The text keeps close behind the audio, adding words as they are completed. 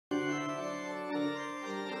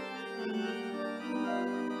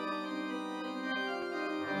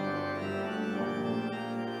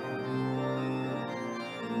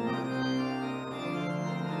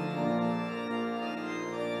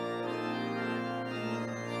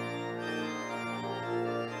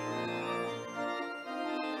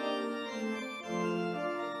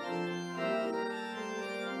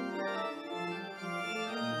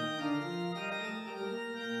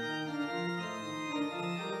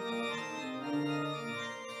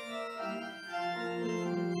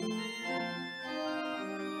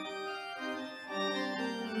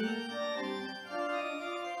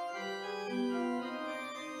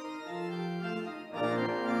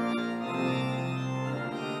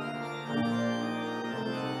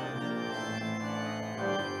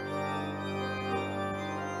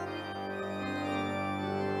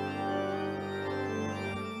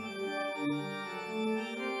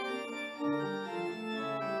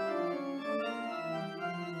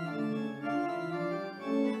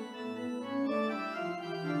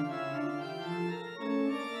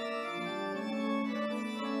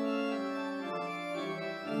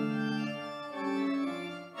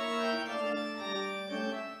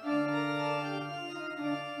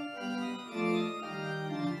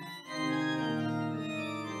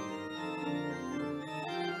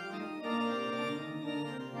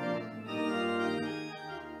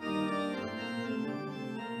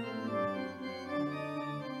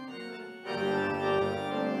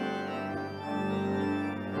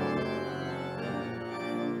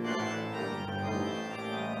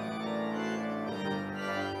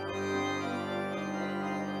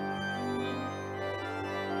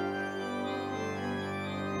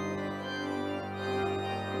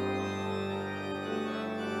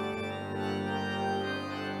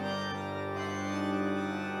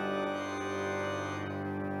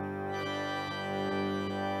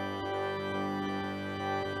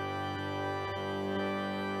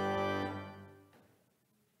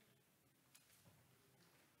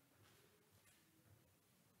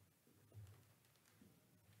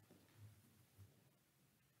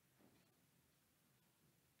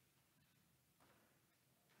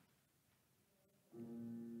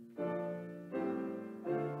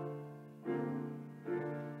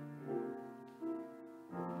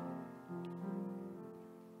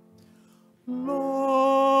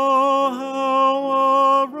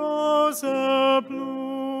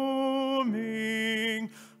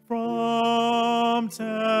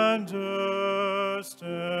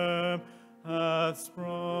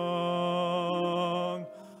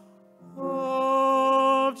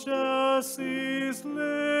Jesse's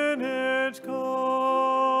lineage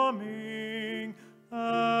coming,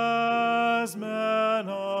 as men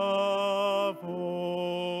of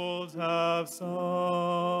old have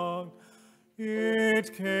sung.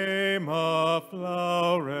 It came a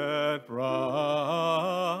floweret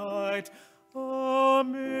bright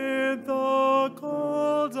amid the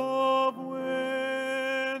cold of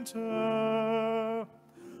winter,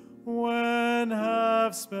 when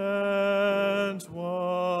half spent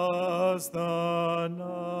was the night.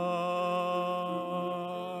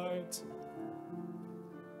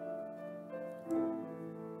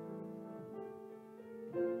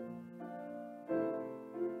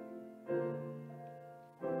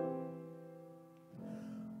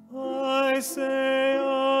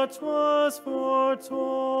 Isaiah 'twas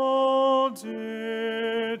foretold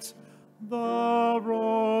it, the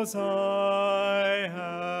rose I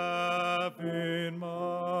have in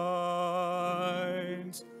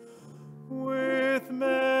mind. With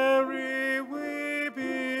Mary we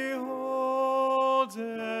behold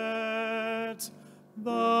it,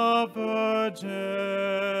 the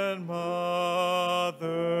Virgin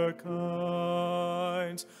Mother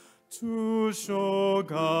kind, to show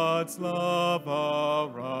God's love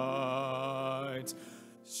aright.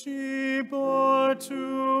 She bore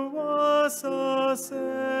to us a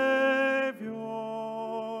Savior,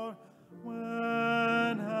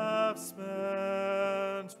 when half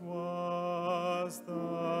spent was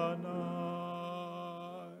the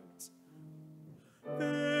night.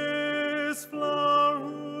 This flower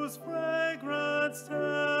whose fragrance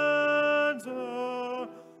tender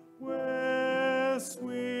with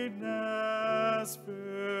sweetness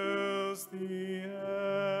fills the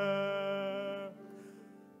air,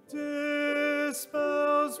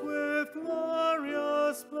 dispels with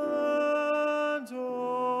glorious splendor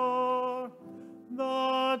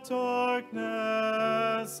the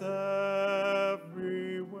darkness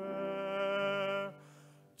everywhere.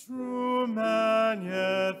 True man,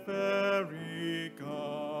 yet very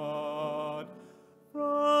God,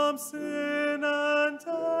 from sin and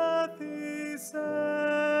death he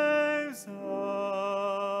saves us,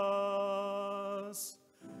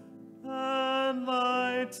 and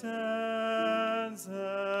lightens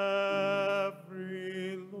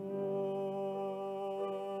every load.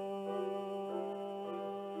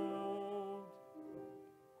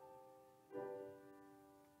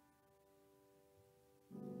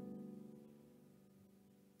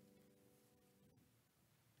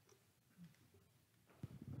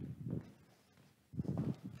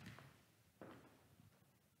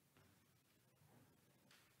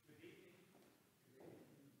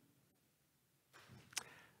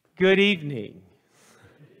 Good evening.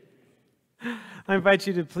 I invite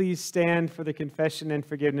you to please stand for the confession and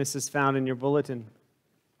forgiveness as found in your bulletin.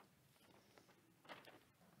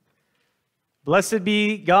 Blessed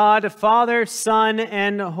be God, Father, Son,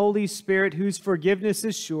 and Holy Spirit, whose forgiveness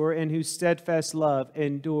is sure and whose steadfast love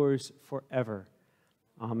endures forever.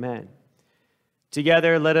 Amen.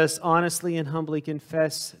 Together, let us honestly and humbly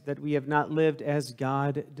confess that we have not lived as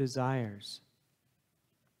God desires.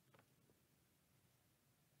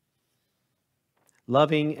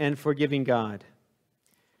 Loving and forgiving God,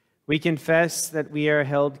 we confess that we are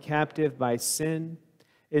held captive by sin.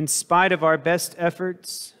 In spite of our best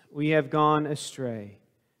efforts, we have gone astray.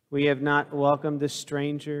 We have not welcomed the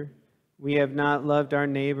stranger. We have not loved our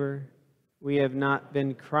neighbor. We have not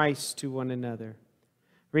been Christ to one another.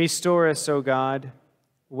 Restore us, O God.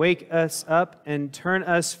 Wake us up and turn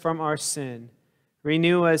us from our sin.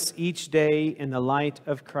 Renew us each day in the light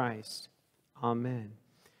of Christ. Amen.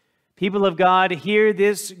 People of God, hear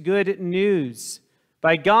this good news.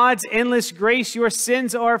 By God's endless grace, your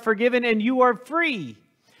sins are forgiven and you are free.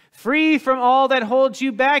 Free from all that holds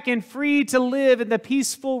you back and free to live in the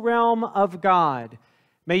peaceful realm of God.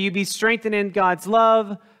 May you be strengthened in God's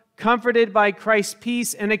love, comforted by Christ's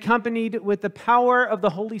peace, and accompanied with the power of the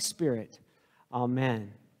Holy Spirit.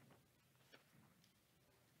 Amen.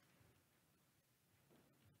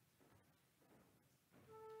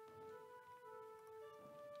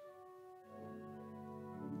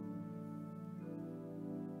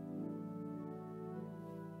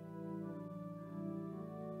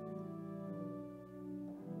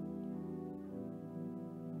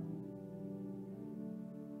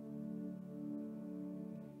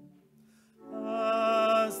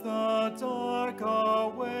 The dark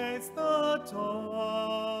awaits the dawn,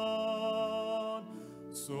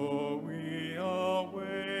 so we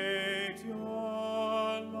await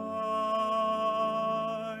your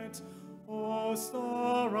light. O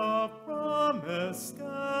star of promise,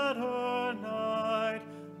 scatter night,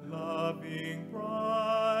 loving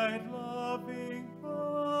bright, loving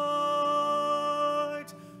bright.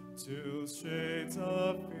 till shades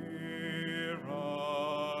of fear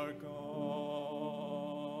are gone.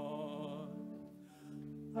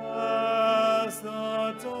 As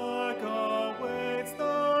the dark awaits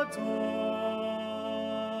the dawn,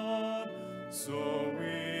 so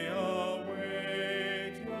we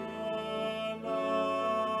await your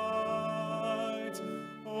light.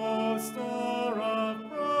 O star of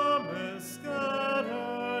promise,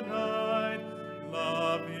 scatter night,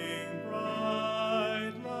 loving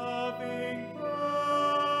bright,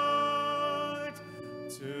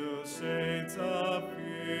 till shades of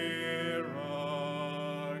fear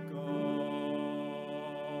are gone.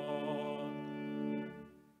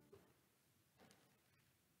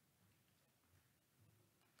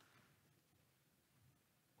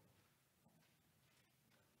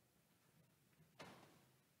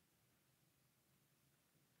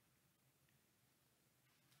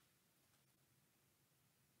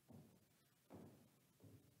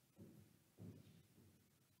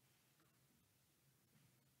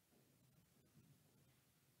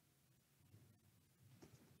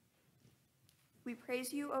 We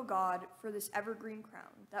praise you, O God, for this evergreen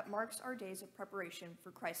crown that marks our days of preparation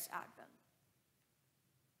for Christ's advent.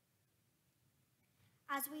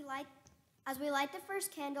 As we light the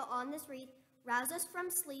first candle on this wreath, rouse us from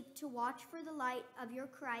sleep to watch for the light of your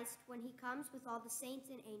Christ when he comes with all the saints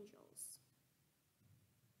and angels.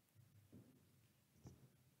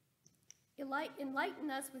 Enlighten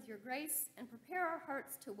us with your grace and prepare our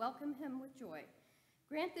hearts to welcome him with joy.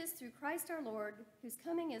 Grant this through Christ our Lord, whose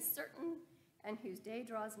coming is certain and whose day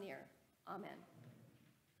draws near. Amen.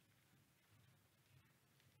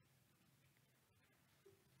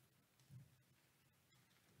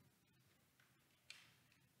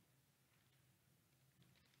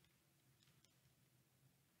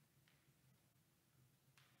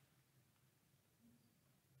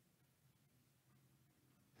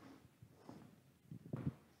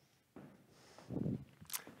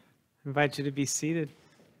 I invite you to be seated.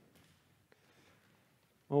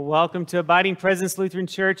 Well, welcome to Abiding Presence Lutheran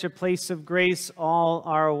Church, a place of grace. All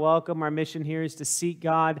are welcome. Our mission here is to seek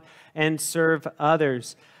God and serve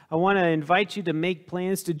others. I want to invite you to make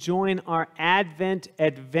plans to join our Advent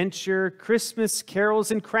Adventure Christmas Carols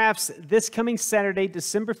and Crafts this coming Saturday,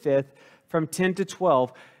 December 5th, from 10 to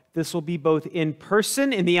 12. This will be both in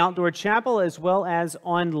person in the outdoor chapel as well as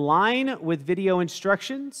online with video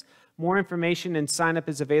instructions. More information and sign up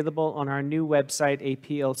is available on our new website,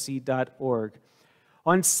 aplc.org.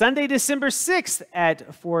 On Sunday, December 6th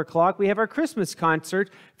at 4 o'clock, we have our Christmas concert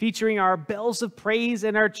featuring our bells of praise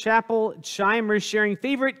and our chapel chimers sharing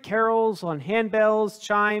favorite carols on handbells,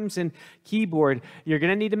 chimes, and keyboard. You're going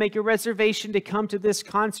to need to make a reservation to come to this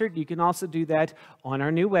concert. You can also do that on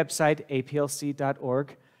our new website,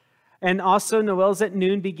 aplc.org. And also, Noel's at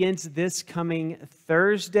Noon begins this coming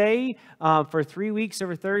Thursday for 3 weeks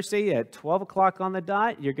over Thursday at 12 o'clock on the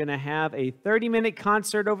dot. You're going to have a 30-minute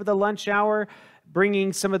concert over the lunch hour,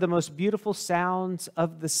 bringing some of the most beautiful sounds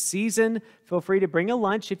of the season. Feel free to bring a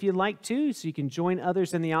lunch if you'd like to, so you can join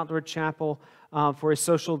others in the outdoor chapel for a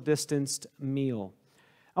social distanced meal.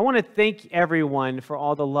 I want to thank everyone for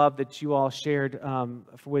all the love that you all shared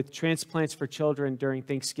with Transplants for Children during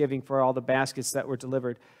Thanksgiving for all the baskets that were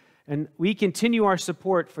delivered. And we continue our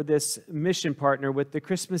support for this mission partner with the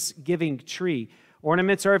Christmas Giving Tree.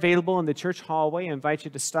 Ornaments are available in the church hallway. I invite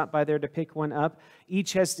you to stop by there to pick one up.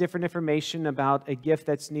 Each has different information about a gift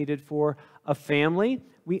that's needed for a family.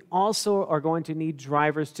 We also are going to need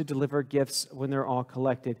drivers to deliver gifts when they're all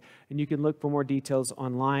collected. And you can look for more details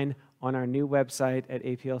online on our new website at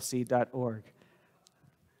aplc.org.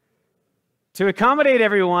 To accommodate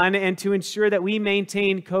everyone and to ensure that we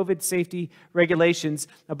maintain COVID safety regulations,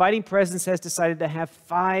 Abiding Presence has decided to have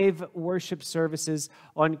 5 worship services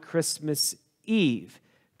on Christmas Eve.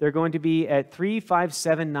 They're going to be at 3, 5,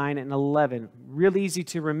 7, 9, and 11. Real easy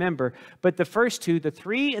to remember. But the first 2, the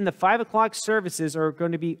 3 and the 5 o'clock services, are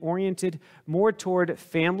going to be oriented more toward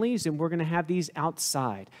families, and we're going to have these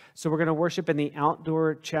outside. So we're going to worship in the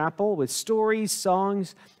outdoor chapel with stories,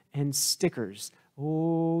 songs, and stickers.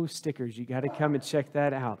 Oh, stickers. You got to come and check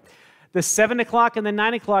that out. The 7 o'clock and the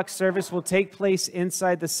 9 o'clock service will take place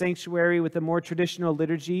inside the sanctuary with a more traditional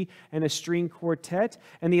liturgy and a string quartet.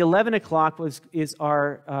 And the 11 o'clock is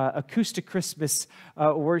our acoustic Christmas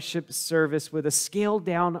worship service with a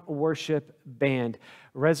scaled-down worship band.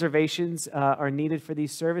 Reservations are needed for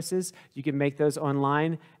these services. You can make those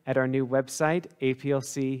online at our new website,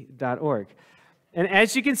 aplc.org. And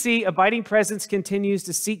as you can see, Abiding Presence continues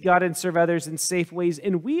to seek God and serve others in safe ways.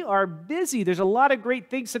 And we are busy. There's a lot of great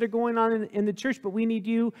things that are going on in the church, but we need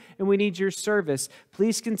you and we need your service.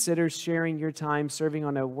 Please consider sharing your time serving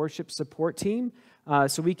on a worship support team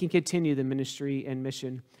so we can continue the ministry and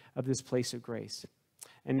mission of this place of grace.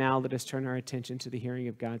 And now let us turn our attention to the hearing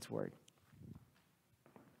of God's word.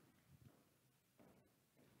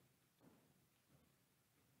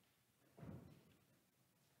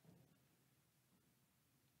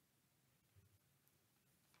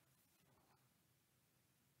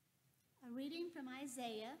 A reading from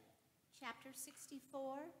Isaiah, chapter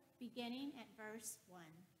 64, beginning at verse 1.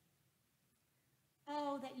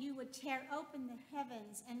 Oh, that you would tear open the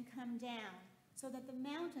heavens and come down, so that the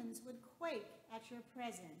mountains would quake at your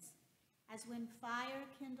presence, as when fire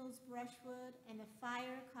kindles brushwood and the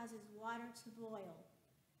fire causes water to boil,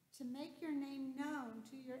 to make your name known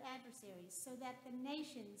to your adversaries, so that the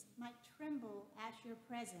nations might tremble at your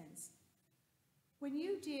presence. When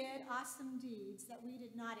you did awesome deeds that we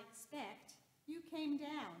did not expect, you came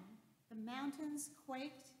down. The mountains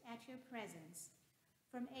quaked at your presence.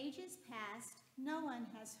 From ages past, no one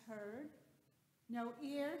has heard, no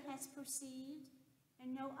ear has perceived,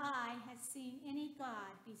 and no eye has seen any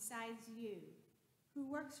God besides you, who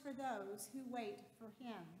works for those who wait for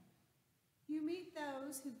him. You meet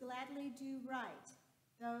those who gladly do right,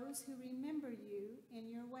 those who remember you in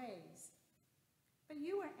your ways. But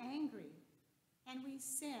you were angry, and we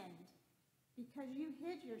sinned. Because you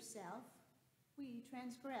hid yourself, we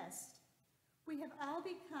transgressed. We have all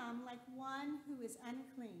become like one who is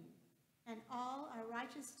unclean, and all our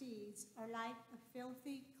righteous deeds are like a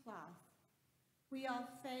filthy cloth. We all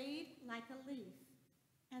fade like a leaf,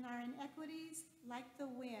 and our iniquities, like the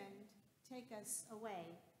wind, take us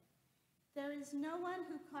away. There is no one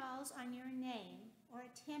who calls on your name or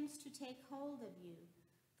attempts to take hold of you,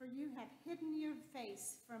 for you have hidden your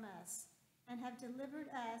face from us and have delivered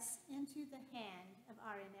us into the hand of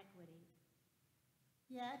our iniquity.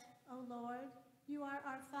 Yet, O Lord, you are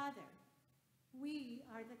our Father. We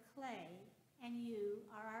are the clay, and you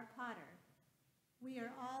are our potter. We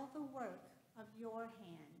are all the work of your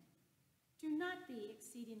hand. Do not be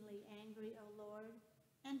exceedingly angry, O Lord,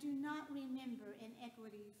 and do not remember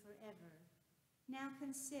iniquity forever. Now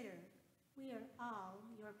consider, we are all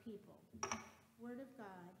your people. Word of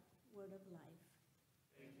God, word of life.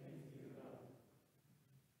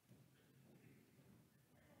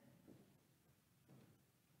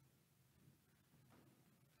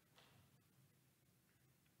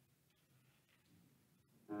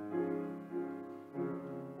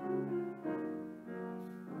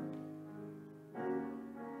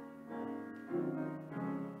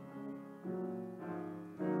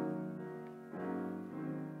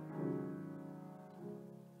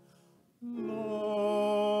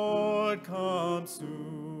 Lord, come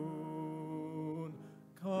soon.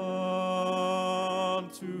 Come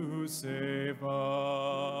to save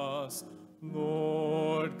us.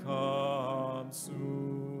 Lord, come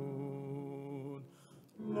soon.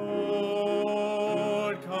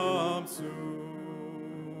 Lord, come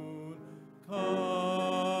soon.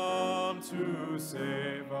 Come to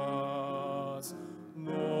save us.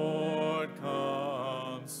 Lord,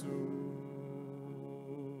 come soon.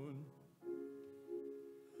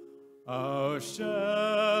 Our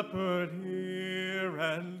shepherd, hear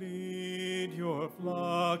and lead your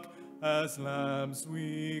flock. As lambs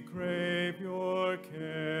we crave your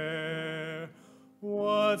care.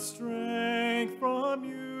 What strength from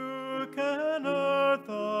you can earth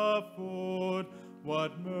afford?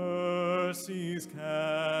 What mercies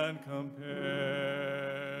can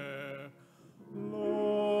compare?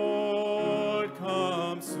 Lord,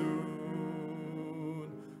 come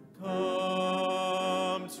soon.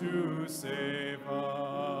 Come to save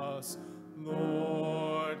us.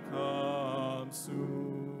 Lord, come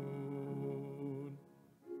soon.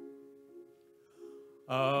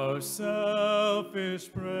 Our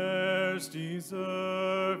selfish prayers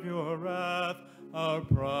deserve your wrath, our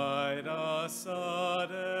pride a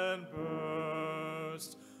sudden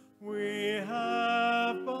burst. We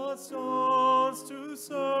have but stones to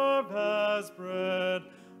serve as bread,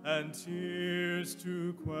 and tears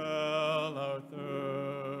to quell our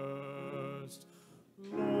thirst.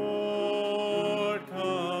 Lord,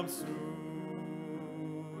 come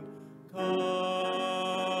soon.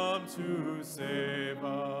 Come to save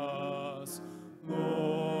us.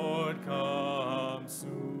 Lord, come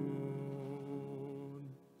soon.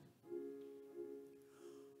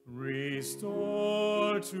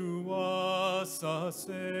 Restore to us a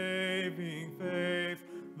saving faith,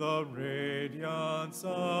 the radiance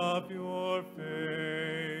of your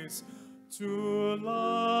face, to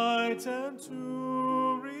light light and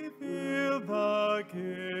to reveal the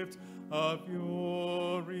gift of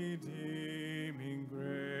your redeeming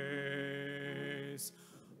grace.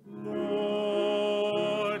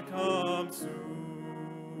 Lord, come soon.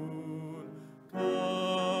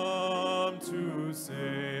 Come to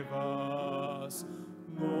save us.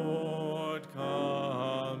 Lord,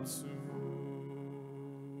 come soon.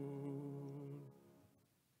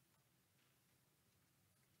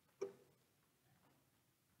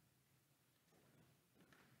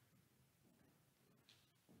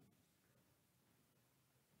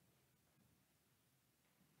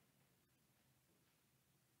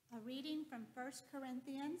 A reading from 1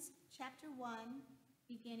 Corinthians chapter 1,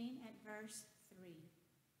 beginning at verse 3.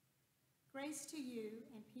 Grace to you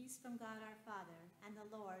and peace from God our Father and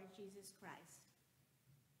the Lord Jesus Christ.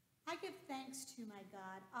 I give thanks to my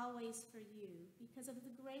God always for you because of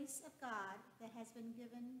the grace of God that has been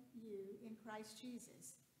given you in Christ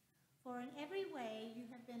Jesus. For in every way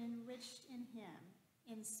you have been enriched in him,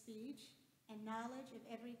 in speech and knowledge of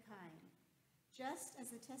every kind, just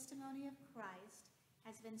as the testimony of Christ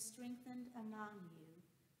has been strengthened among you,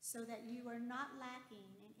 so that you are not lacking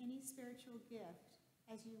in any spiritual gift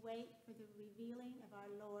as you wait for the revealing of our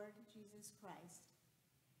Lord Jesus Christ.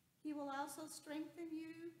 He will also strengthen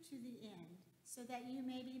you to the end, so that you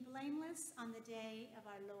may be blameless on the day of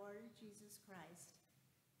our Lord Jesus Christ.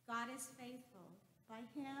 God is faithful. By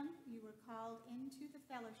him you were called into the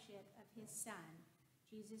fellowship of his Son,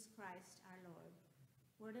 Jesus Christ our Lord.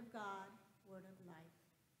 Word of God, word of life.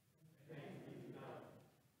 Thanks be to God.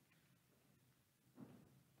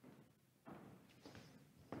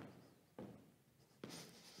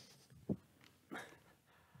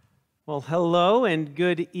 Well, hello and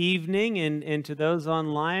good evening, and to those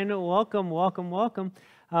online, welcome, welcome, welcome.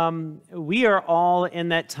 We are all in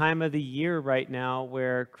that time of the year right now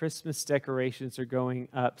where Christmas decorations are going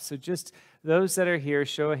up. So just those that are here,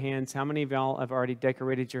 show of hands, how many of y'all have already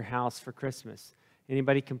decorated your house for Christmas?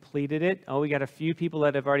 Anybody completed it? Oh, we got a few people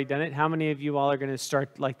that have already done it. How many of you all are going to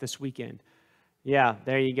start like this weekend? Yeah,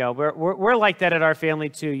 there you go. We're like that at our family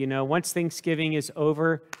too. You know, once Thanksgiving is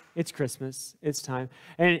over, it's Christmas. It's time.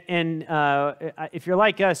 And if you're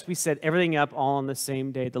like us, we set everything up all on the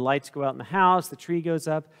same day. The lights go out in the house, the tree goes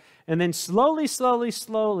up, and then slowly,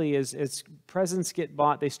 as presents get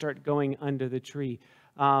bought, they start going under the tree.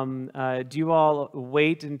 Do you all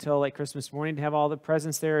wait until like Christmas morning to have all the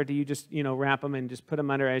presents there, or do you just wrap them and just put them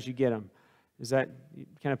under as you get them? Is that, you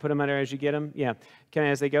kind of put them under as you get them? Yeah, kind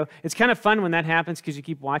of as they go. It's kind of fun when that happens because you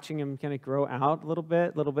keep watching them kind of grow out a little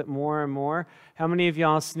bit more and more. How many of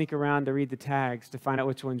y'all sneak around to read the tags to find out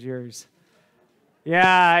which one's yours?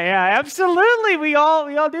 Yeah, absolutely. We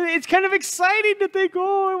all do. It's kind of exciting to think,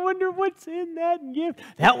 oh, I wonder what's in that gift.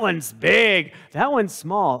 That one's big. That one's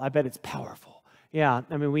small. I bet it's powerful. Yeah,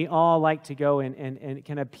 I mean, we all like to go and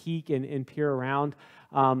kind of peek and peer around.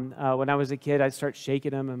 When I was a kid, I'd start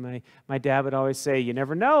shaking them, and my dad would always say, you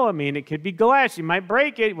never know. I mean, it could be glass. You might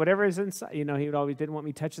break it, whatever is inside. He would always didn't want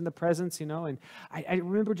me touching the presents, and I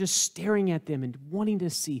remember just staring at them and wanting to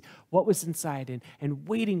see what was inside and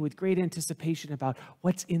waiting with great anticipation about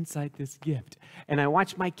what's inside this gift. And I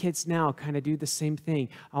watch my kids now kind of do the same thing.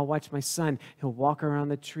 I'll watch my son. He'll walk around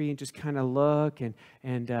the tree and just kind of look, and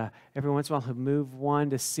every once in a while he'll move one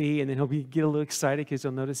to see, and then he'll get a little excited because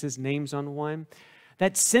he'll notice his name's on one.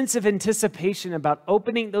 That sense of anticipation about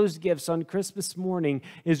opening those gifts on Christmas morning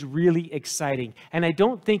is really exciting. And I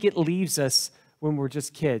don't think it leaves us when we're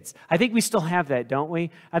just kids. I think we still have that, don't we?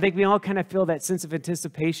 I think we all kind of feel that sense of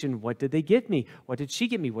anticipation. What did they get me? What did she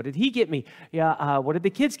get me? What did he get me? Yeah, what did the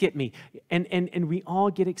kids get me? And we all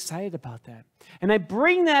get excited about that. And I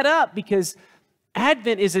bring that up because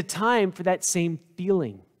Advent is a time for that same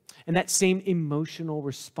feeling and that same emotional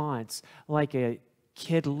response, like a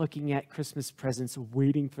kid looking at Christmas presents,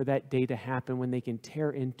 waiting for that day to happen when they can tear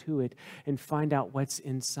into it and find out what's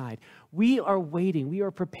inside. We are waiting. We are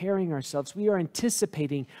preparing ourselves. We are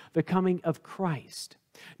anticipating the coming of Christ.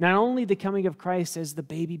 Not only the coming of Christ as the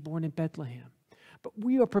baby born in Bethlehem, but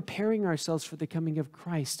we are preparing ourselves for the coming of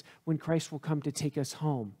Christ when Christ will come to take us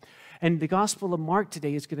home. And the Gospel of Mark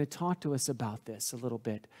today is going to talk to us about this a little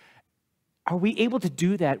bit. Are we able to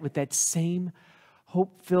do that with that same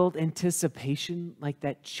hope-filled anticipation like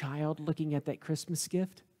that child looking at that Christmas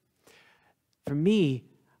gift? For me,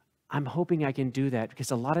 I'm hoping I can do that because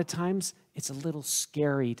a lot of times it's a little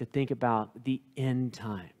scary to think about the end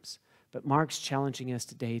times. But Mark's challenging us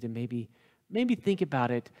today to maybe think about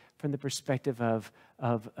it from the perspective of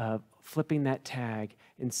flipping that tag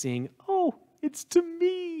and seeing, oh, it's to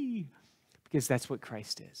me, because that's what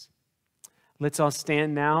Christ is. Let's all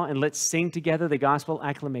stand now and let's sing together the gospel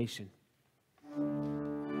acclamation.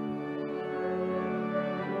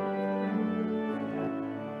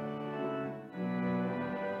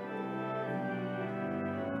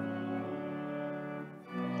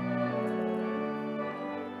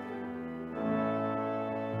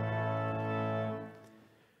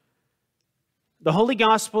 The Holy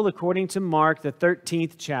Gospel according to Mark, the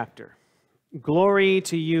 13th chapter. Glory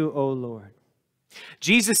to you, O Lord.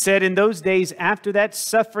 Jesus said, in those days after that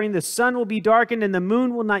suffering, the sun will be darkened and the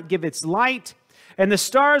moon will not give its light, and the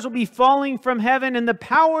stars will be falling from heaven, and the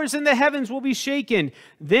powers in the heavens will be shaken.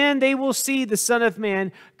 Then they will see the Son of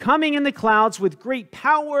Man coming in the clouds with great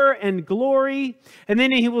power and glory. And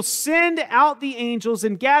then he will send out the angels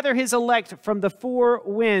and gather his elect from the four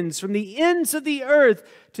winds, from the ends of the earth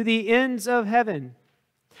to the ends of heaven.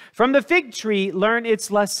 From the fig tree, learn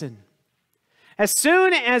its lesson. As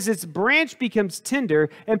soon as its branch becomes tender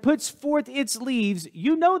and puts forth its leaves,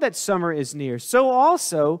 you know that summer is near. So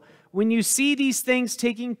also, when you see these things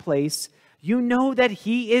taking place, you know that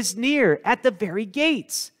he is near at the very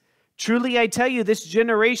gates. Truly, I tell you, this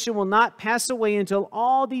generation will not pass away until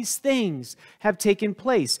all these things have taken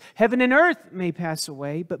place. Heaven and earth may pass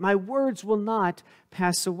away, but my words will not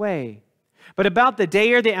pass away. But about the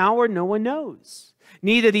day or the hour, no one knows.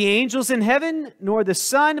 Neither the angels in heaven nor the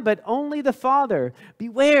Son, but only the Father.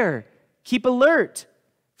 Beware, keep alert,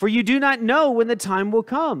 for you do not know when the time will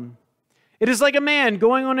come. It is like a man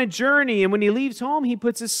going on a journey, and when he leaves home, he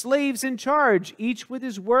puts his slaves in charge, each with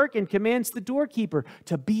his work, and commands the doorkeeper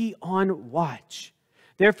to be on watch.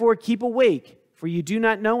 Therefore, keep awake, for you do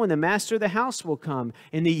not know when the master of the house will come,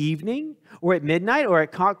 in the evening, or at midnight, or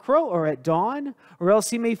at cockcrow, or at dawn, or else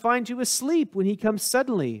he may find you asleep when he comes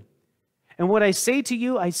suddenly. And what I say to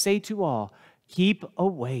you, I say to all, keep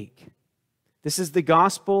awake. This is the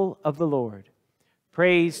gospel of the Lord.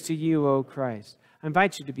 Praise to you, O Christ. I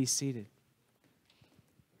invite you to be seated.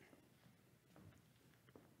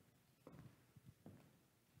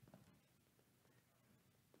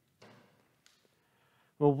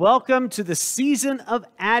 Well, welcome to the season of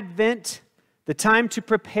Advent, the time to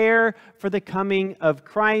prepare for the coming of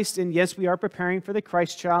Christ. And yes, we are preparing for the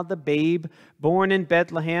Christ child, the babe born in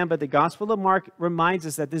Bethlehem. But the Gospel of Mark reminds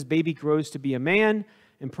us that this baby grows to be a man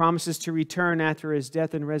and promises to return after his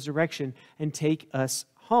death and resurrection and take us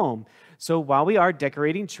home. So while we are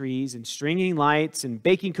decorating trees and stringing lights and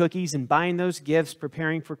baking cookies and buying those gifts,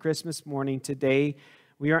 preparing for Christmas morning, today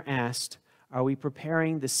we are asked, are we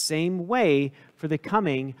preparing the same way for the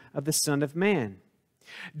coming of the Son of Man?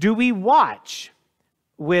 Do we watch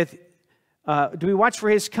for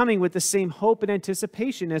his coming with the same hope and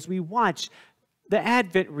anticipation as we watch the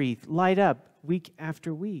Advent wreath light up week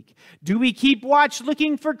after week? Do we keep watch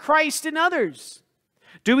looking for Christ in others?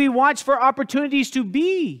 Do we watch for opportunities to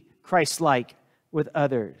be Christ-like with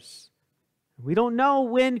others? We don't know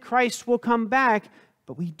when Christ will come back,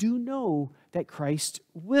 but we do know that Christ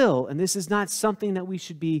will. And this is not something that we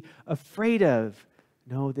should be afraid of.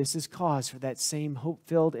 No, this is cause for that same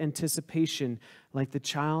hope-filled anticipation, like the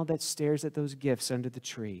child that stares at those gifts under the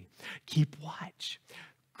tree. Keep watch.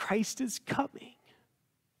 Christ is coming.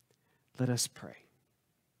 Let us pray.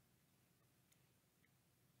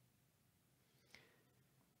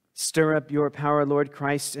 Stir up your power, Lord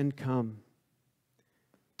Christ, and come.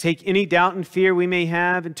 Take any doubt and fear we may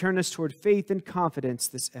have and turn us toward faith and confidence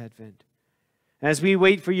this Advent. As we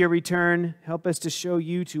wait for your return, help us to show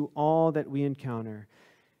you to all that we encounter.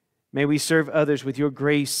 May we serve others with your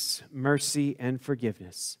grace, mercy, and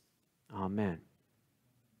forgiveness. Amen.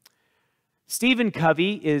 Stephen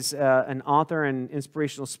Covey is an author and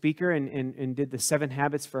inspirational speaker and did the 7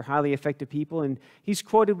 Habits for Highly Effective People. And he's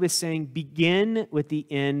quoted with saying, begin with the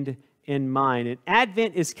end in mind. And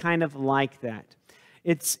Advent is kind of like that.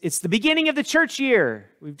 It's the beginning of the church year.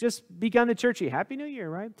 We've just begun the church year. Happy New Year,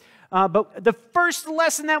 right? But the first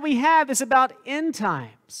lesson that we have is about end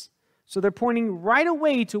times. So they're pointing right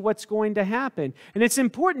away to what's going to happen. And it's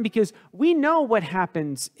important because we know what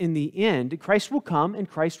happens in the end. Christ will come and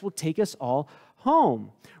Christ will take us all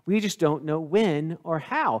home. We just don't know when or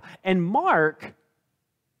how. And Mark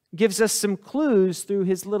gives us some clues through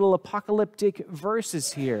his little apocalyptic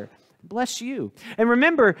verses here. Bless you. And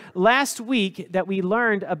remember, last week that we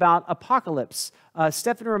learned about apocalypse,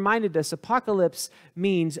 Stephen reminded us apocalypse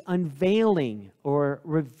means unveiling or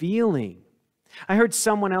revealing. I heard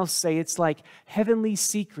someone else say it's like heavenly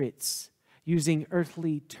secrets using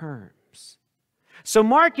earthly terms. So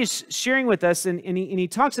Mark is sharing with us, and he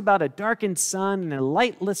talks about a darkened sun and a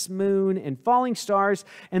lightless moon and falling stars,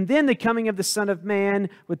 and then the coming of the Son of Man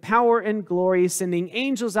with power and glory, sending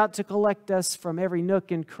angels out to collect us from every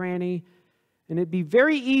nook and cranny. And it'd be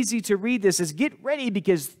very easy to read this as get ready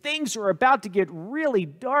because things are about to get really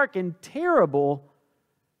dark and terrible.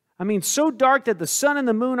 I mean, so dark that the sun and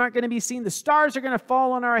the moon aren't going to be seen. The stars are going to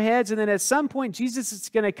fall on our heads. And then at some point, Jesus is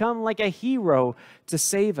going to come like a hero to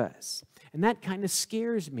save us. And that kind of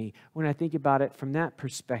scares me when I think about it from that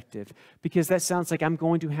perspective, because that sounds like I'm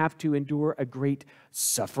going to have to endure a great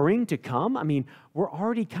suffering to come. I mean, we're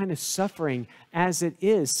already kind of suffering as it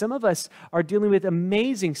is. Some of us are dealing with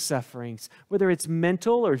amazing sufferings, whether it's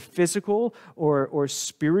mental or physical or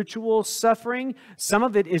spiritual suffering. Some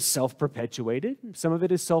of it is self-perpetuated. Some of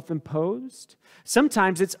it is self-imposed.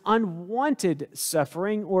 Sometimes it's unwanted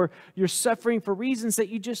suffering, or you're suffering for reasons that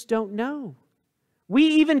you just don't know. We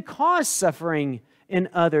even cause suffering in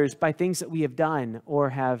others by things that we have done or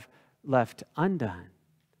have left undone.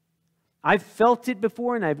 I've felt it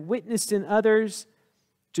before, and I've witnessed in others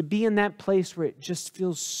to be in that place where it just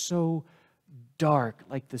feels so dark,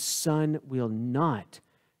 like the sun will not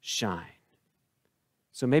shine.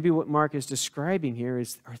 So maybe what Mark is describing here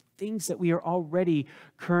are things that we are already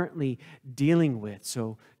currently dealing with.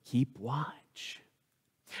 So keep watch.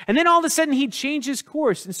 And then all of a sudden he changes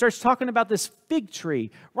course and starts talking about this fig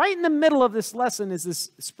tree. Right in the middle of this lesson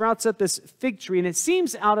sprouts up this fig tree, and it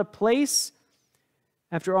seems out of place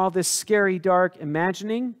after all this scary, dark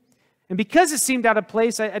imagining. And because it seemed out of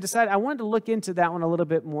place, I decided I wanted to look into that one a little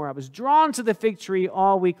bit more. I was drawn to the fig tree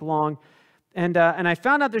all week long, and I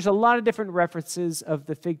found out there's a lot of different references of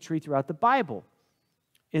the fig tree throughout the Bible.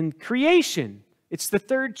 In creation, it's the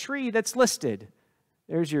third tree that's listed.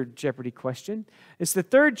 There's your Jeopardy question. It's the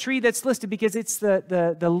third tree that's listed because it's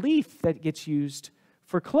the leaf that gets used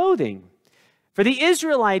for clothing. For the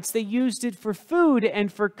Israelites, they used it for food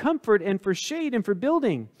and for comfort and for shade and for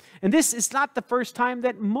building. And this is not the first time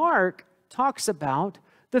that Mark talks about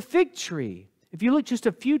the fig tree. If you look just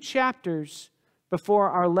a few chapters before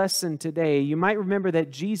our lesson today, you might remember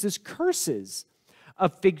that Jesus curses a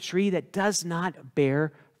fig tree that does not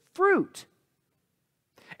bear fruit.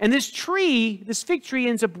 And this fig tree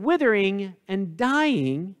ends up withering and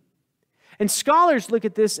dying. And scholars look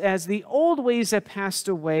at this as the old ways have passed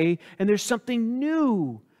away, and there's something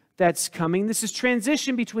new that's coming. This is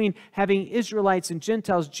transition between having Israelites and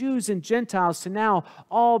Gentiles, Jews and Gentiles, to now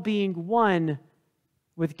all being one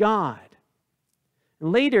with God.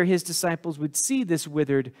 And later, his disciples would see this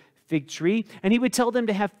withered fig tree, and he would tell them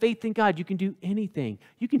to have faith in God. You can do anything.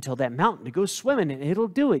 You can tell that mountain to go swimming, and it'll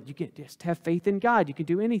do it. You can just have faith in God. You can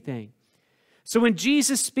do anything. So when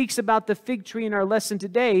Jesus speaks about the fig tree in our lesson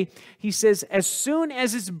today, he says, as soon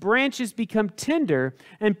as its branches become tender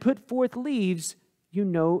and put forth leaves, you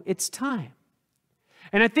know it's time.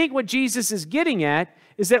 And I think what Jesus is getting at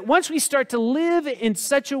is that once we start to live in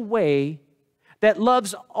such a way that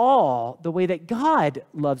loves all the way that God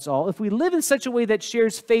loves all, if we live in such a way that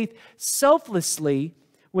shares faith selflessly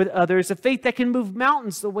with others, a faith that can move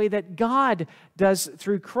mountains the way that God does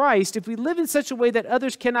through Christ, if we live in such a way that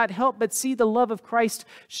others cannot help but see the love of Christ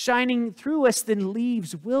shining through us, then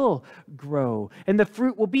leaves will grow and the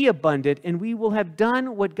fruit will be abundant, and we will have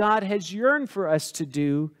done what God has yearned for us to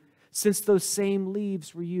do since those same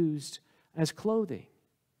leaves were used as clothing.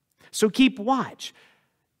 So keep watch.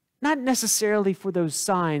 Not necessarily for those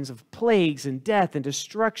signs of plagues and death and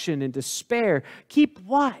destruction and despair. Keep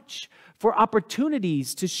watch for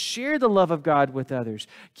opportunities to share the love of God with others.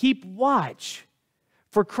 Keep watch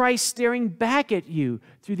for Christ staring back at you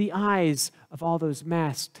through the eyes of all those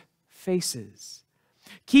masked faces.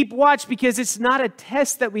 Keep watch because it's not a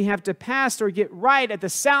test that we have to pass or get right at the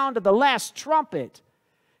sound of the last trumpet.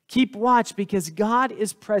 Keep watch because God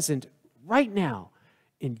is present right now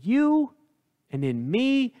in you and in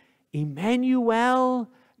me. Emmanuel,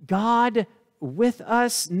 God with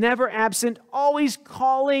us, never absent, always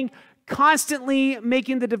calling, constantly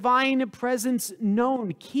making the divine presence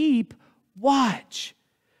known. Keep watch.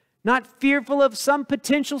 Not fearful of some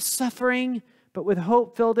potential suffering, but with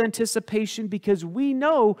hope-filled anticipation because we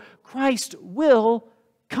know Christ will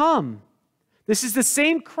come. This is the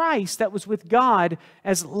same Christ that was with God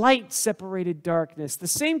as light separated darkness. The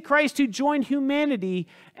same Christ who joined humanity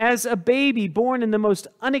as a baby born in the most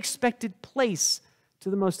unexpected place to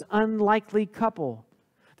the most unlikely couple.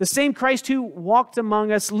 The same Christ who walked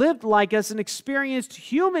among us, lived like us, and experienced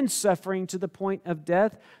human suffering to the point of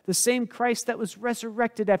death. The same Christ that was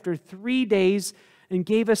resurrected after 3 days and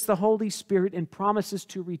gave us the Holy Spirit and promises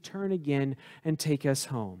to return again and take us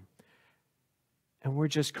home. And we're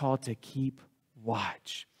just called to keep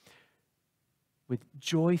watch with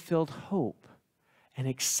joy-filled hope and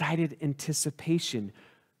excited anticipation.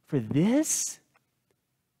 For this,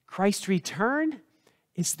 Christ's return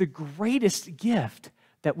is the greatest gift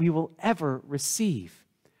that we will ever receive.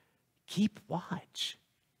 Keep watch.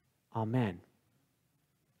 Amen.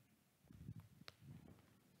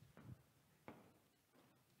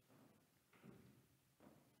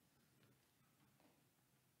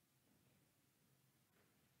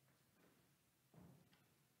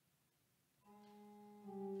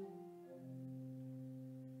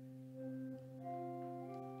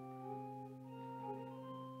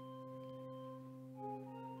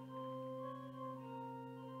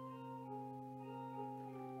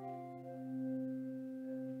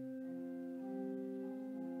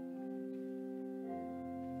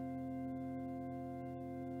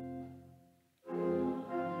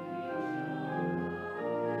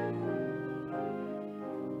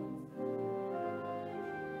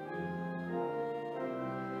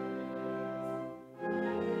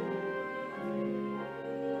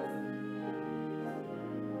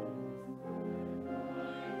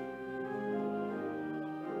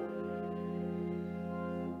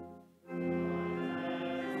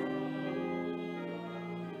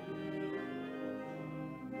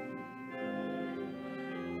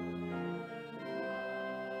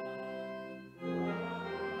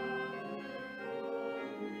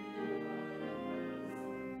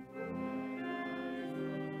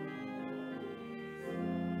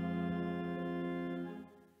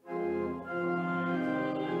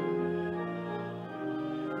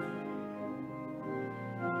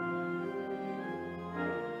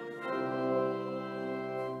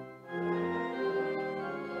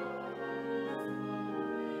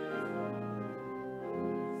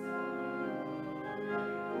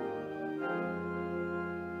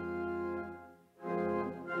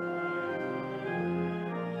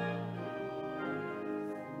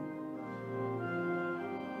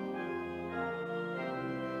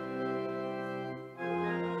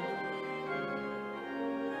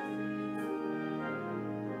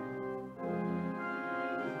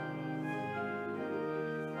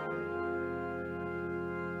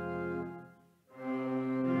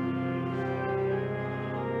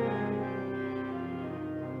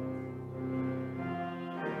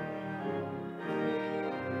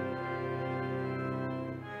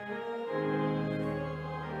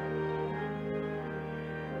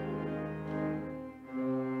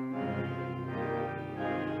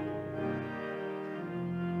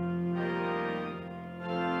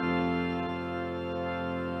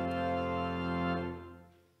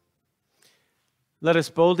 Let us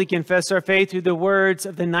boldly confess our faith through the words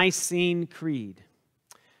of the Nicene Creed.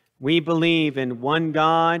 We believe in one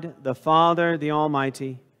God, the Father, the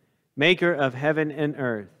Almighty, maker of heaven and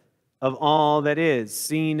earth, of all that is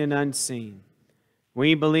seen and unseen.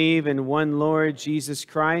 We believe in one Lord Jesus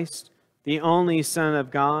Christ, the only Son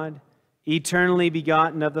of God, eternally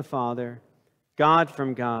begotten of the Father, God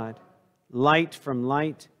from God, light from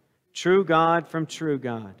light, true God from true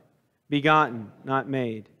God, begotten, not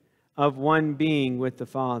made, of one being with the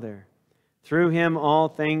Father. Through him all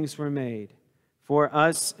things were made. For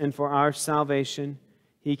us and for our salvation,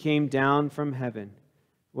 he came down from heaven,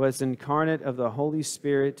 was incarnate of the Holy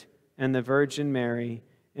Spirit and the Virgin Mary,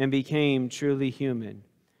 and became truly human.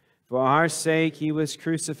 For our sake he was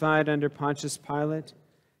crucified under Pontius Pilate.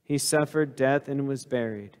 He suffered death and was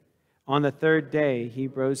buried. On the third day he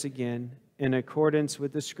rose again. In accordance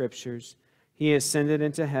with the Scriptures, he ascended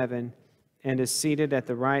into heaven and is seated at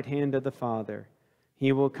the right hand of the Father.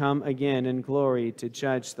 He will come again in glory to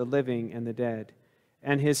judge the living and the dead,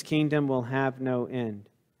 and his kingdom will have no end.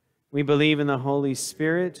 We believe in the Holy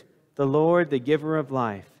Spirit, the Lord, the giver of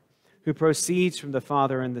life, who proceeds from the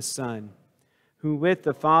Father and the Son, who with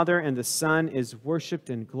the Father and the Son is worshiped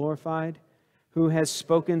and glorified, who has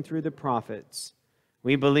spoken through the prophets.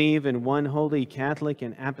 We believe in one holy Catholic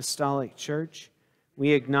and apostolic church.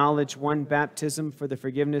 We acknowledge one baptism for the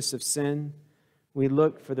forgiveness of sin. We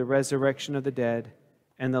look for the resurrection of the dead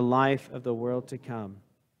and the life of the world to come.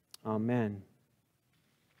 Amen.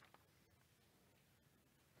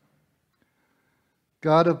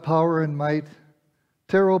 God of power and might,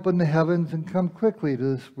 tear open the heavens and come quickly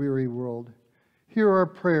to this weary world. Hear our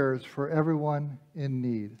prayers for everyone in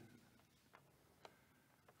need.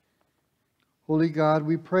 Holy God,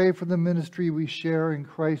 we pray for the ministry we share in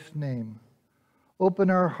Christ's name. Open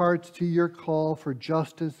our hearts to your call for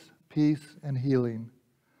justice, peace, and healing.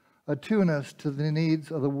 Attune us to the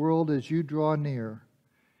needs of the world as you draw near.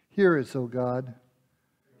 Hear us, O God.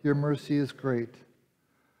 Your mercy is great.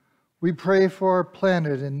 We pray for our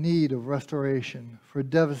planet in need of restoration, for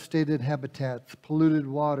devastated habitats, polluted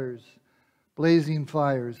waters, blazing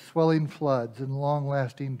fires, swelling floods, and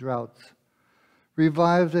long-lasting droughts.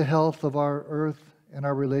 Revive the health of our earth and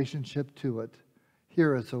our relationship to it.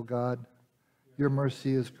 Hear us, O God. Your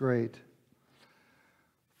mercy is great.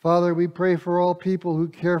 Father, we pray for all people who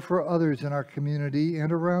care for others in our community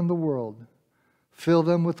and around the world. Fill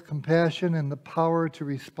them with compassion and the power to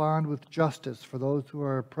respond with justice for those who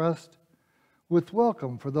are oppressed, with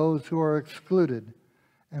welcome for those who are excluded,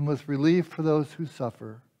 and with relief for those who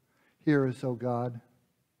suffer. Hear us, O God.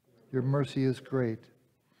 Your mercy is great.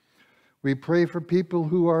 We pray for people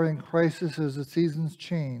who are in crisis as the seasons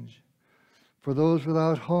change, for those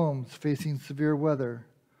without homes facing severe weather,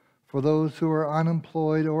 for those who are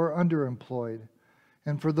unemployed or underemployed,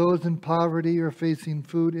 and for those in poverty or facing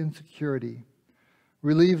food insecurity.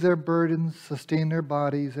 Relieve their burdens, sustain their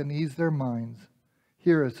bodies, and ease their minds.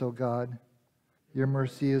 Hear us, O God. Your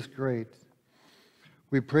mercy is great.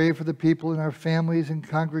 We pray for the people in our families and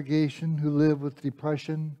congregation who live with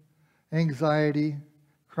depression, anxiety,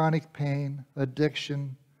 chronic pain,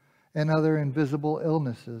 addiction, and other invisible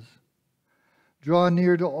illnesses. Draw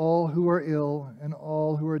near to all who are ill and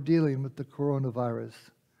all who are dealing with the coronavirus.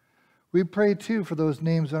 We pray, too, for those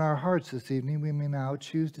names in our hearts this evening we may now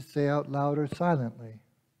choose to say out loud or silently.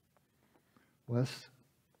 Wes,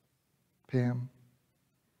 Pam,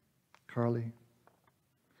 Carly,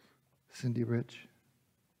 Cindy Rich.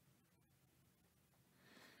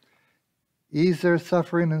 Ease their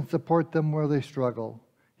suffering and support them where they struggle.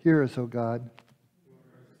 Hear us, O God.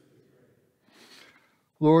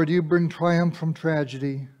 Lord, you bring triumph from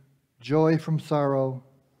tragedy, joy from sorrow,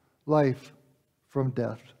 life from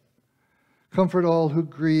death. Comfort all who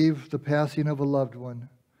grieve the passing of a loved one,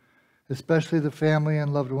 especially the family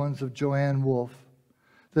and loved ones of Joanne Wolf,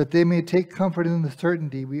 that they may take comfort in the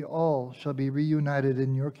certainty we all shall be reunited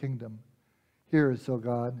in your kingdom. Hear us, O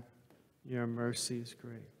God. Your mercy is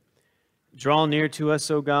great. Draw near to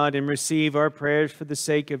us, O God, and receive our prayers for the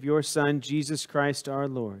sake of your Son, Jesus Christ our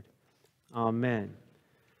Lord. Amen.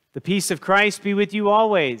 The peace of Christ be with you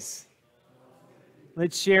always.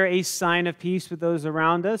 Let's share a sign of peace with those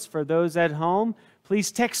around us. For those at home,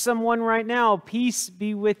 please text someone right now, peace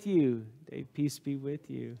be with you. Dave, peace be with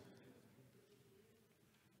you.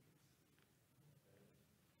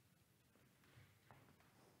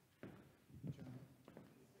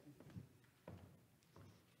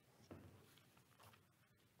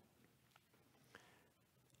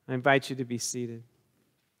 I invite you to be seated.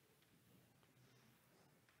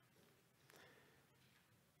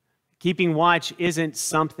 Keeping watch isn't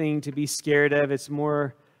something to be scared of. It's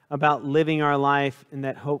more about living our life in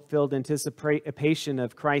that hope-filled anticipation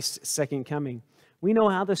of Christ's second coming. We know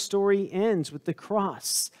how the story ends with the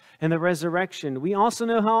cross and the resurrection. We also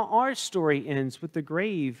know how our story ends with the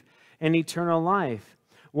grave and eternal life.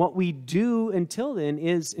 What we do until then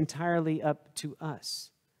is entirely up to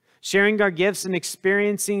us. Sharing our gifts and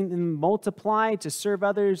experiencing them multiply to serve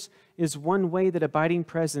others is one way that abiding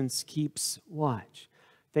presence keeps watch.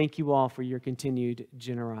 Thank you all for your continued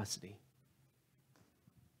generosity.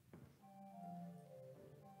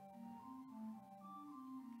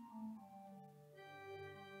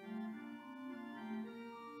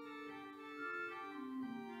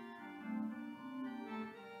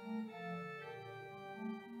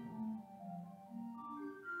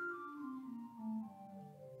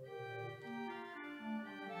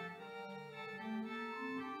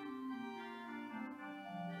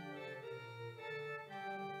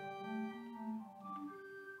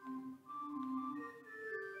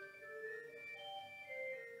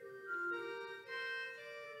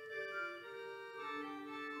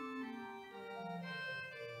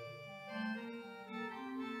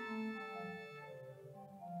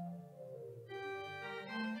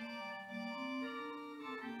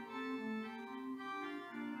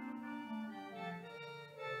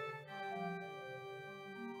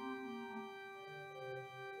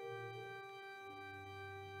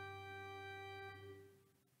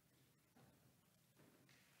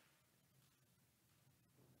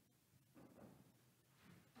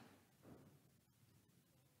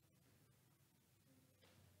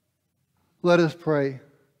 Let us pray.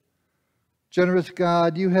 Generous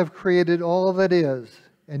God, you have created all that is,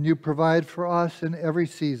 and you provide for us in every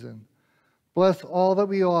season. Bless all that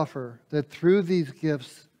we offer, that through these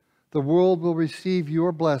gifts the world will receive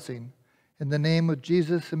your blessing. In the name of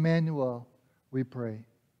Jesus Emmanuel, we pray.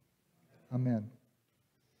 Amen.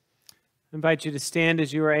 I invite you to stand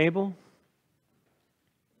as you are able.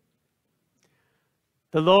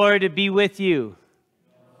 The Lord be with you.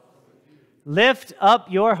 Lift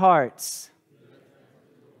up your hearts.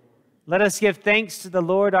 Let us give thanks to the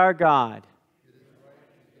Lord our God.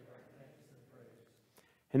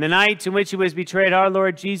 In the night in which he was betrayed, our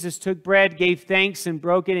Lord Jesus took bread, gave thanks, and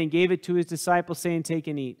broke it, and gave it to his disciples, saying, "Take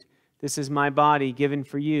and eat. This is my body given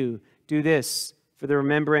for you. Do this for the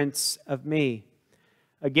remembrance of me."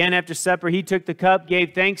 Again, after supper, he took the cup,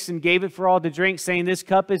 gave thanks, and gave it for all to drink, saying, "This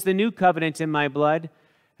cup is the new covenant in my blood,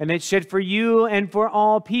 and it's shed for you and for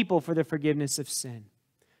all people for the forgiveness of sin.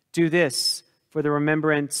 Do this for the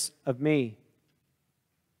remembrance of me."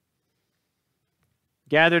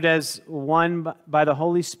 Gathered as one by the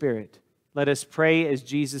Holy Spirit, let us pray as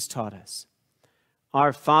Jesus taught us.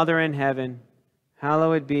 Our Father in heaven,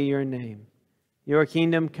 hallowed be your name. Your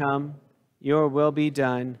kingdom come, your will be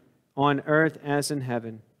done, on earth as in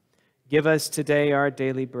heaven. Give us today our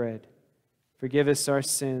daily bread. Forgive us our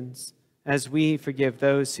sins, as we forgive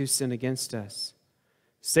those who sin against us.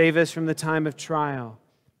 Save us from the time of trial,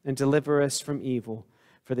 and deliver us from evil.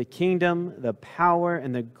 For the kingdom, the power,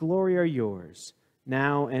 and the glory are yours,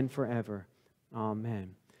 now and forever.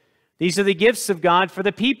 Amen. These are the gifts of God for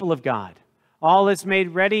the people of God. All is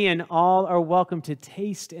made ready, and all are welcome to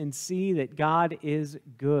taste and see that God is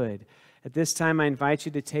good. At this time, I invite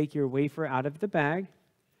you to take your wafer out of the bag,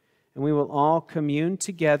 and we will all commune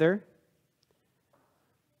together.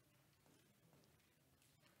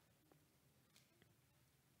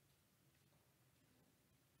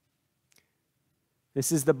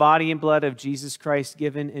 This is the body and blood of Jesus Christ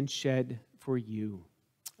given and shed for you.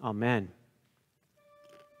 Amen.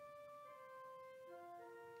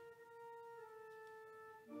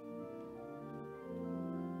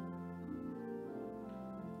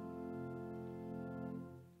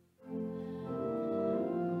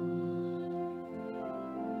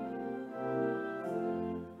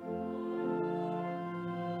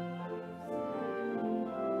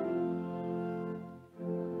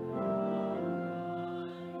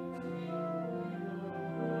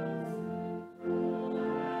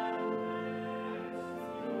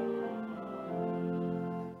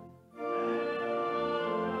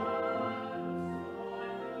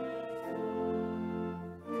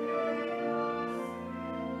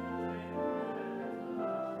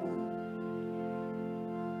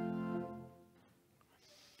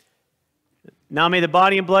 Now may the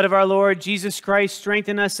body and blood of our Lord Jesus Christ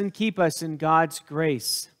strengthen us and keep us in God's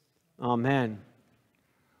grace. Amen.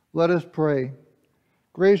 Let us pray.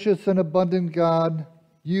 Gracious and abundant God,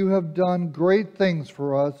 you have done great things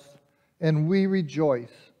for us, and we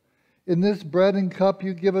rejoice. In this bread and cup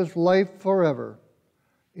you give us life forever.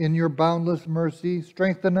 In your boundless mercy,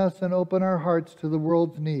 strengthen us and open our hearts to the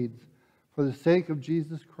world's needs, for the sake of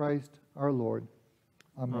Jesus Christ our Lord.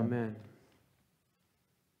 Amen. Amen.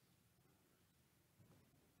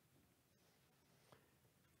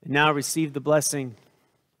 And now receive the blessing.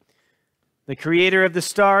 The Creator of the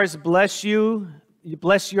stars bless you,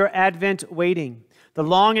 bless your Advent waiting. The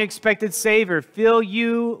long-expected Savior fill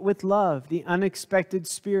you with love. The unexpected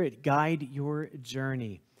Spirit guide your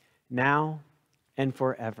journey, now and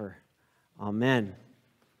forever. Amen.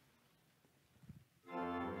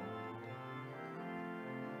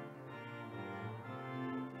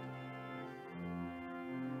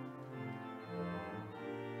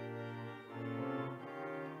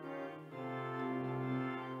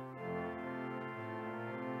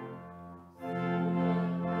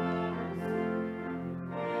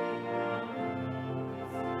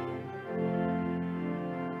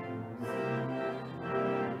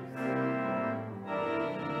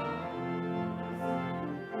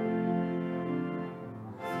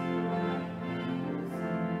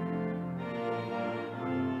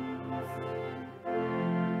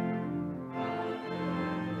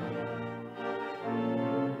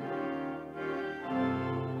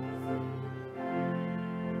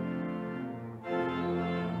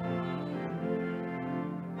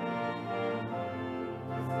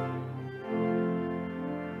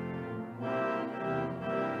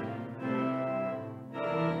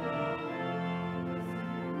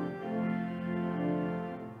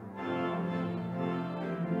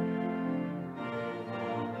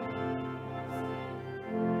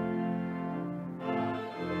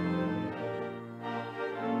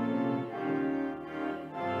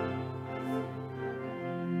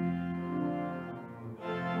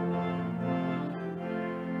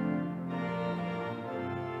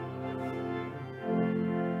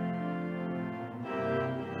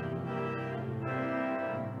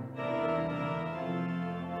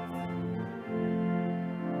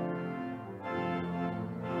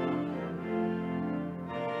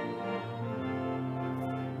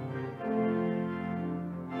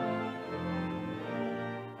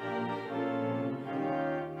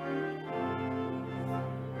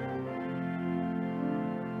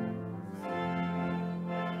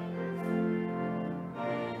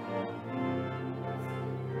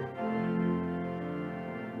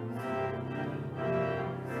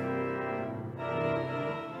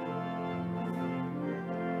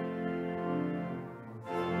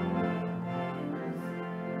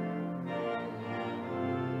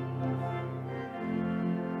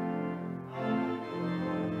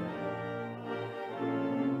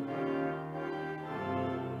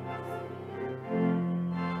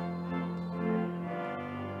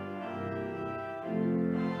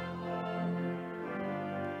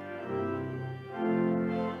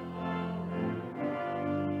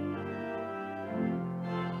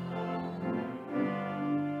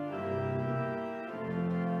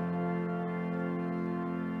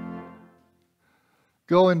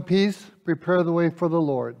 Go in peace, prepare the way for the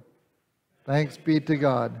Lord. Thanks be to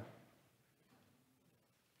God.